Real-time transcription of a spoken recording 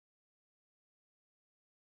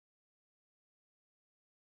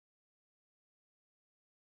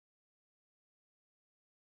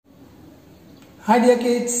Hi dear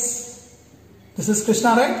kids, this is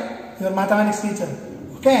Krishna, right? Your mathematics teacher.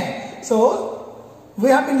 Okay, so we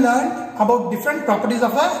have been learned about different properties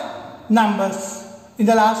of numbers in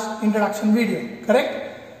the last introduction video,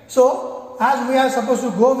 correct? So as we are supposed to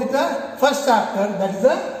go with the first chapter, that is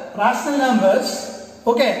the rational numbers.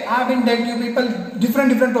 Okay, I have been telling you people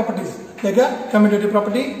different properties like a commutative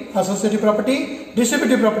property, associative property,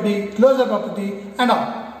 distributive property, closure property and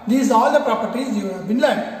all. These are all the properties you have been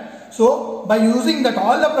learned. So by using that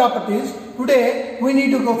all the properties, today we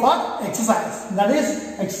need to go for exercise. That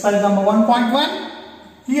is exercise number 1.1.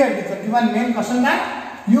 Here it is a given main question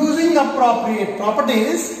that using appropriate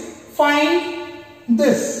properties, find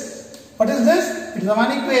this. What is this? It is a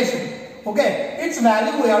one equation. Okay, its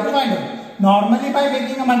value we have to find out. Normally by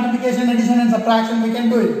making a multiplication, addition and subtraction we can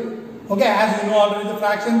do it. Okay, as you know already the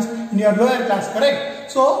fractions in your lower class,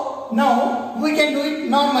 correct? So now we can do it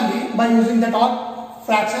normally by using that all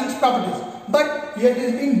fractions properties. But here it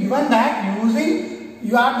is being given that using,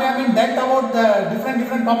 you have been dealt about the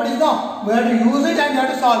different properties now. We have to use it and we have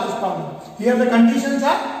to solve this problem. Here the conditions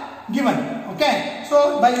are given. Okay,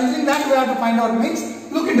 so by using that we have to find out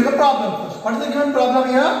means look into the problem first. What is the given problem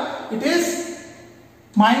here? It is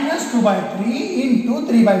minus 2 by 3 into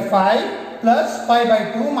 3 by 5 plus 5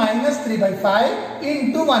 by 2 minus 3 by 5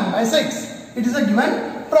 into 1 by 6. It is a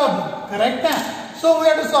given problem, correct? So we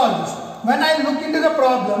have to solve this. When I look into the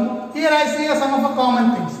problem, here I see a sum of a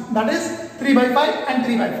common things, that is 3 by 5 and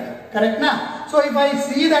 3 by 5, correct now? So if I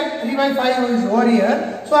see that 3 by 5 is over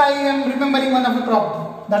here, so I am remembering one of the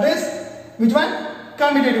property, that is which one?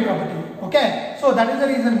 Commutative property. Okay, so that is the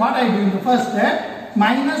reason what I do in the first step,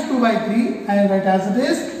 minus 2 by 3 I write as it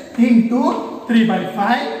is into 3 by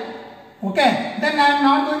 5. Okay, then I am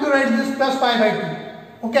not going to write this plus 5 by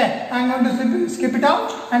 2. Okay, I am going to skip it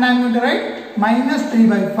out and I am going to write minus 3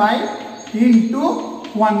 by 5 into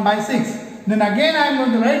 1 by 6. Then again I am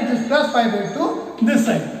going to write this plus 5 by 2 this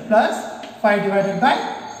side plus 5 divided by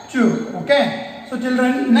 2. Okay, so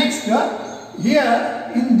children, next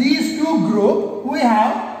here in these two group we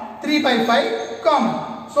have 3 by 5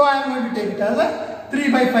 common. So I am going to take it as a 3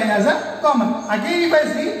 by 5 as a common. Again if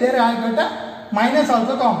I see there I got a minus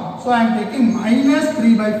also common. So I am taking minus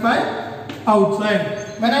 3 by 5 outside.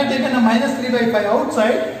 When I taken a minus 3 by 5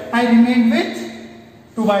 outside, I remain with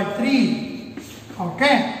 2 by 3.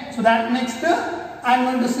 Okay, so that next I am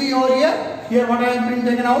going to see over here. Here what I have been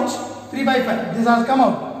taken out, 3 by 5. This has come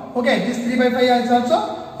out. Okay, this 3 by 5 is also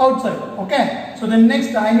outside. Okay, so then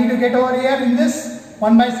next I need to get over here in this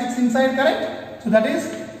 1 by 6 inside, correct? So that is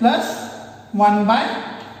plus 1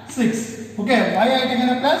 by 6. Okay, why I have taken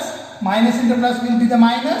a plus? Minus into plus will be the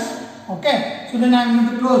minus. Okay, so then I am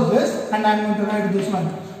going to close this and I am going to write this one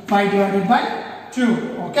 5 divided by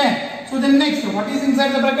 2. Okay, so then next what is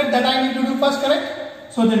inside the bracket that I need to do first,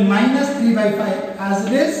 correct? So then minus 3 by 5 as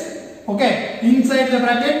it is. Okay, inside the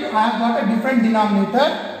bracket I have got a different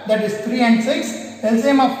denominator, that is 3 and 6.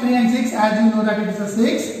 LCM of 3 and 6, as you know that it is a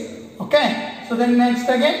 6. Okay, so then next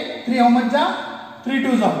again 3 how much are? 3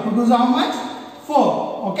 2s are. 2 2s are how much?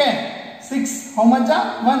 4. Okay, 6 how much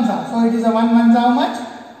are? 1s are. So it is a 1 1s are how much?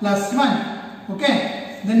 Plus 1.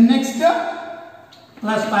 Okay, then next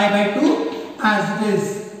plus 5 by 2 as it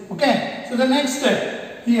is. Okay, so the next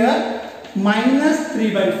step here minus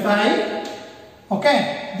 3 by 5.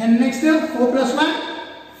 Okay, then next 4 plus 1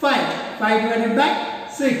 5. 5 divided by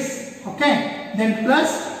 6. Okay, then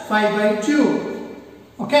plus 5 by 2.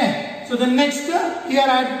 Okay, so the next here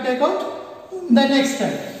I have to take out the next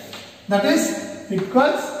step, that is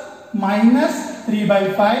equals minus 3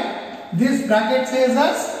 by 5. This bracket says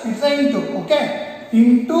us it's a into. Okay,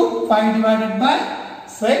 into 5 divided by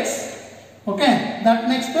 6. Okay, that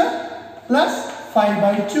next plus 5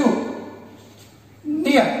 by 2.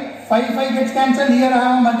 Here 5 gets cancelled. Here I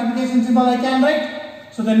have a multiplication symbol I can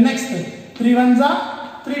write. So the next 3 1s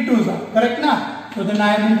are 3 2s are, correct now? So then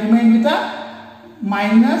I will remain with a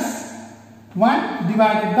minus 1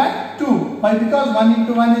 divided by 2. Why? Because 1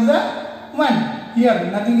 into 1 is a 1.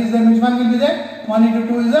 Here nothing is there, which one will be there? 1 into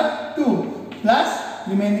 2 is a 2 plus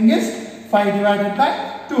remaining is 5 divided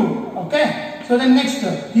by 2. Okay, so then next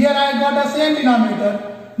here I got a same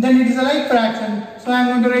denominator, then it is a like fraction, so I am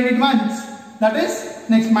going to write it once, that is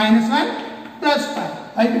next minus 1 plus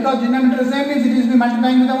 5. Why? Because denominator is same means it is be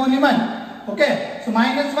multiplying with the only 1. Okay, so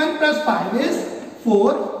minus 1 plus 5 is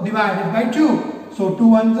 4 divided by 2. So 2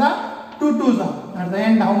 1s are 2 2s are. At the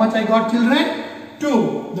end how much I got, children?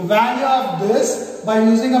 2. The value of this by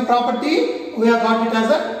using a property we have got it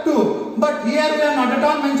as a 2. But here we have not at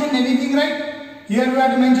all mentioned anything, right? Here we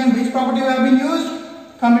have to mention which property we have been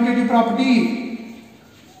used? Commutative property.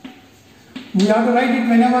 We have to write it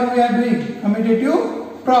whenever we are doing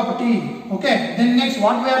commutative property. Okay, then next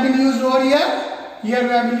what we have been used over here? Here we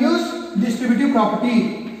have been used distributive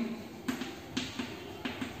property.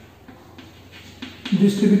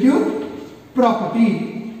 Distributive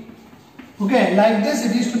property. Okay, like this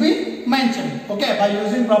it is to be mentioned. Okay, by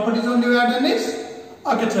using properties only we have done this.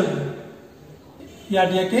 Okay, children. Yeah,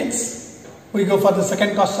 dear kids, we go for the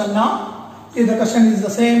second question now. If the question is the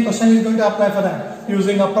same, question is going to apply for that.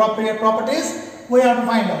 Using appropriate properties, we have to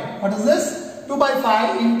find out. What is this? 2 by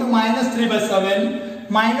 5 into minus 3 by 7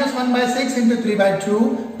 minus 1 by 6 into 3 by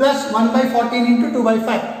 2 plus 1 by 14 into 2 by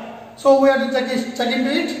 5. So we have to check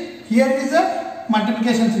into it. Here is a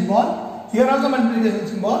multiplication symbol. Here also multiplication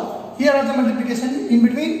symbol. Here also multiplication in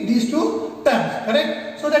between these two terms.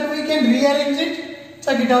 Correct? So that we can rearrange it.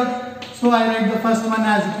 Check it out. So I write the first one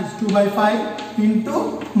as it is 2 by 5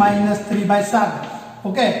 into minus 3 by 7.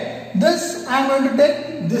 Okay. This I am going to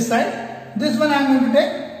take this side. This one I am going to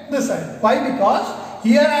take this side. Why? Because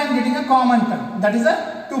here I am getting a common term. That is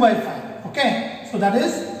a 2 by 5. Okay. So that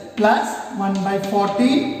is plus 1 by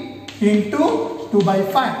 14 into 2 by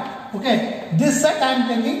 5. Okay. This side I am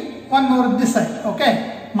taking one more this side.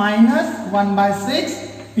 Okay. Minus 1 by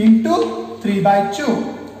 6 into 3 by 2.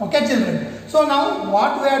 Okay, children. So now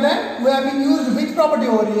what we have done? We have been used which property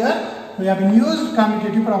over here? We have been used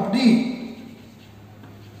commutative property.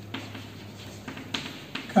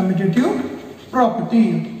 Commutative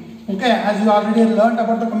property. Okay, as you already learnt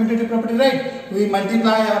about the commutative property, right? We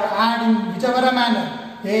multiply or add in whichever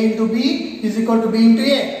manner. A into B is equal to B into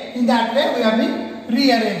A. In that way we have been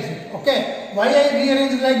rearranged it. Okay. Why I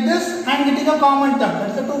rearrange like this? I am getting a common term. That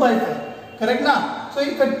is a 2 by 5. Correct now? So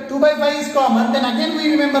if a 2 by 5 is common, then again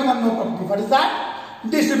we remember one more property. What is that?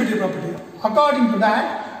 Distributive property. According to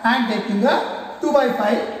that, I am taking the 2 by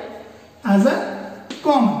 5 as a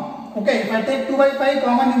common. Okay, if I take 2 by 5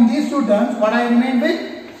 common in these two terms, what I remain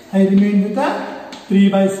with? I remain with a 3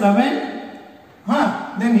 by 7.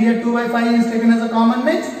 Then here 2 by 5 is taken as a common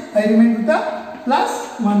mix. I remain with a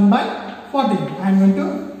plus 1 by 14. I am going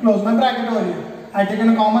to close my bracket over here. I taken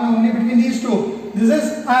a common only between these two. This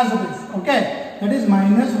is as it is. Okay. That is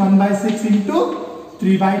minus 1 by 6 into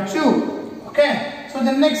 3 by 2. Okay. So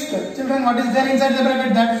the next, children, what is there inside the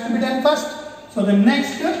bracket? That is to be done first. So the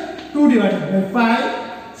next 2 divided by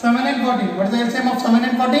 5, 7 and 14. What is the LCM of 7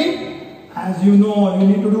 and 14? As you know, you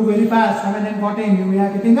need to do very fast. 7 and 14. We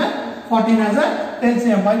are getting a 14 as a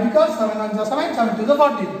LCM. Why? Because 7 1 is 7, 7 2 is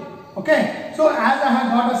 14. Okay. So as I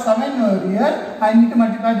have got a 7 over here, I need to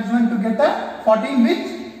multiply this one to get a 14 with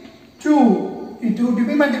 2. It to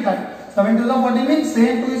be multiplied. 7 to the 14 means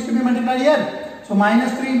same 2 is to be multiplied here. So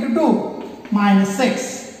minus 3 into 2, minus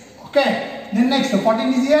 6. Okay. Then next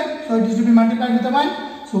 14 is here. So it is to be multiplied with a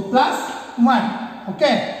 1. So plus 1.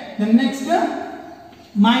 Okay. Then next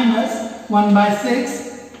minus 1 by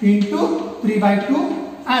 6 into 3 by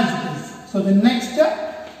 2 as it is. So the next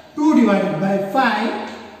 2 divided by 5.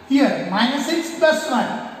 Here minus 6 plus 1.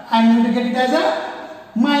 I am going to get it as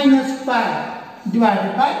a minus 5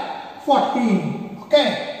 divided by 14.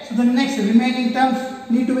 Okay. So the next remaining terms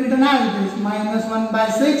need to be written as it is. Minus 1 by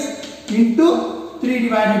 6 into 3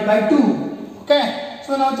 divided by 2. Okay.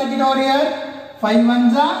 So now check it over here. 5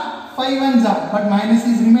 ones are 5 ones are. But minus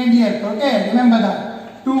is remained here. Okay. Remember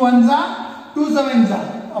that. 2 ones are 2 sevens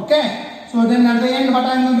are. Okay. So then at the end what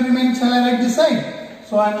I am going to remain? Shall I write this side?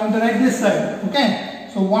 So I am going to write this side. Okay.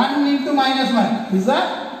 So 1 into minus 1 is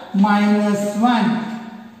a minus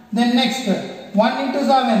 1. Then next 1 into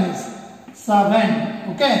 7 is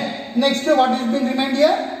 7. Okay. Next what is been remained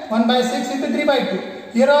here? 1 by 6 into 3 by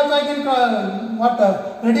 2. Here also I can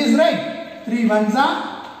reduce, right? 3 ones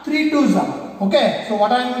are 3 twos are. Okay. So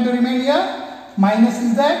what I am going to remain here? Minus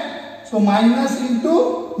is that. So minus 1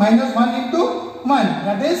 into 1.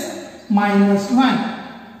 That is minus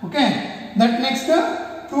 1. Okay. That next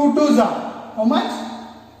 2 twos are. How much?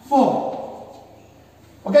 4.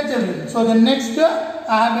 Okay, children. So the next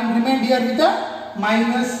I have been remained here with a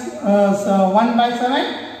minus 1 by 7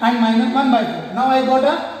 and minus 1 by 4. Now I got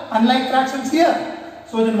a unlike fractions here.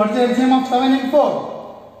 So then what is the LCM of 7 and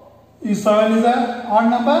 4? Is 7 is a odd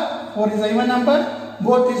number, 4 is a even number.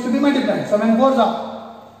 Both is to be multiplied. 7 4s are.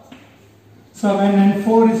 7 and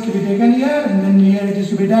 4 is to be taken here, and then here it is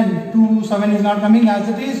to be done. 2 7 is not coming as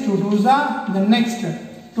it is. 2 2s are. The next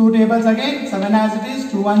 2 tables again. 7 as it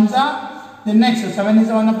is. 2 1s are. The next 7 is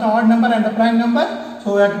one of the odd number and the prime number.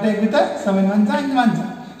 So we have to take with the 7 1s and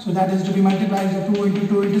 1s. So that is to be multiplied. So 2 into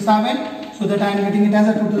 2 into 7. So that I am getting it as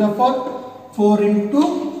a 2 to the 4. 4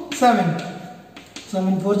 into 7.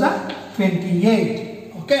 7 4s are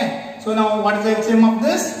 28. Okay. So now what is the LCM of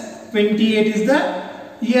this? 28 is the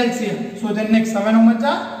LCM. So then next 7 how much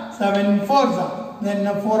are? 7 4s are.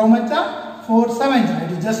 Then 4 how much are? 4 7s are.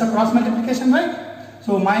 It is It's just a cross multiplication, right?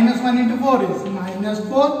 So minus 1 into 4 is minus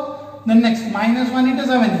 4. Then next minus 1 into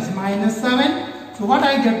 7 is minus 7. So what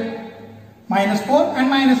I get? Minus 4 and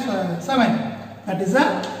minus 7. That is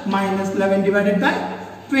a minus 11 divided by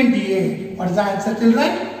 28. What is the answer,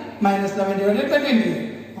 children? Minus 11 divided by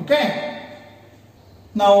 28. Okay.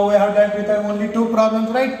 Now we have dealt with only 2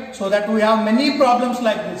 problems, right? So that we have many problems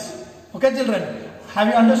like this. Okay, children. Have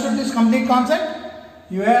you understood this complete concept?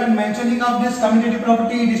 You are mentioning of this commutative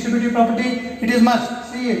property, distributive property. It is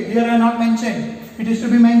must. See it. Here I have not mentioned. It is to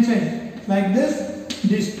be mentioned like this.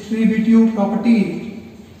 Distributive property.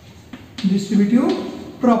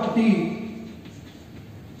 Distributive property.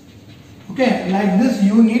 Okay, like this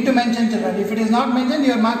you need to mention, children. If it is not mentioned,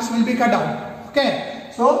 your marks will be cut out.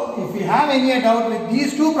 Okay. So if you have any doubt with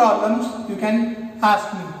these 2 problems, you can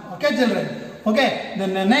ask me. Okay, children. Okay,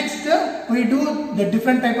 then the next we do the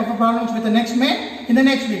different type of problems with the next in the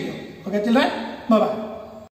next video. Okay, children. Bye bye.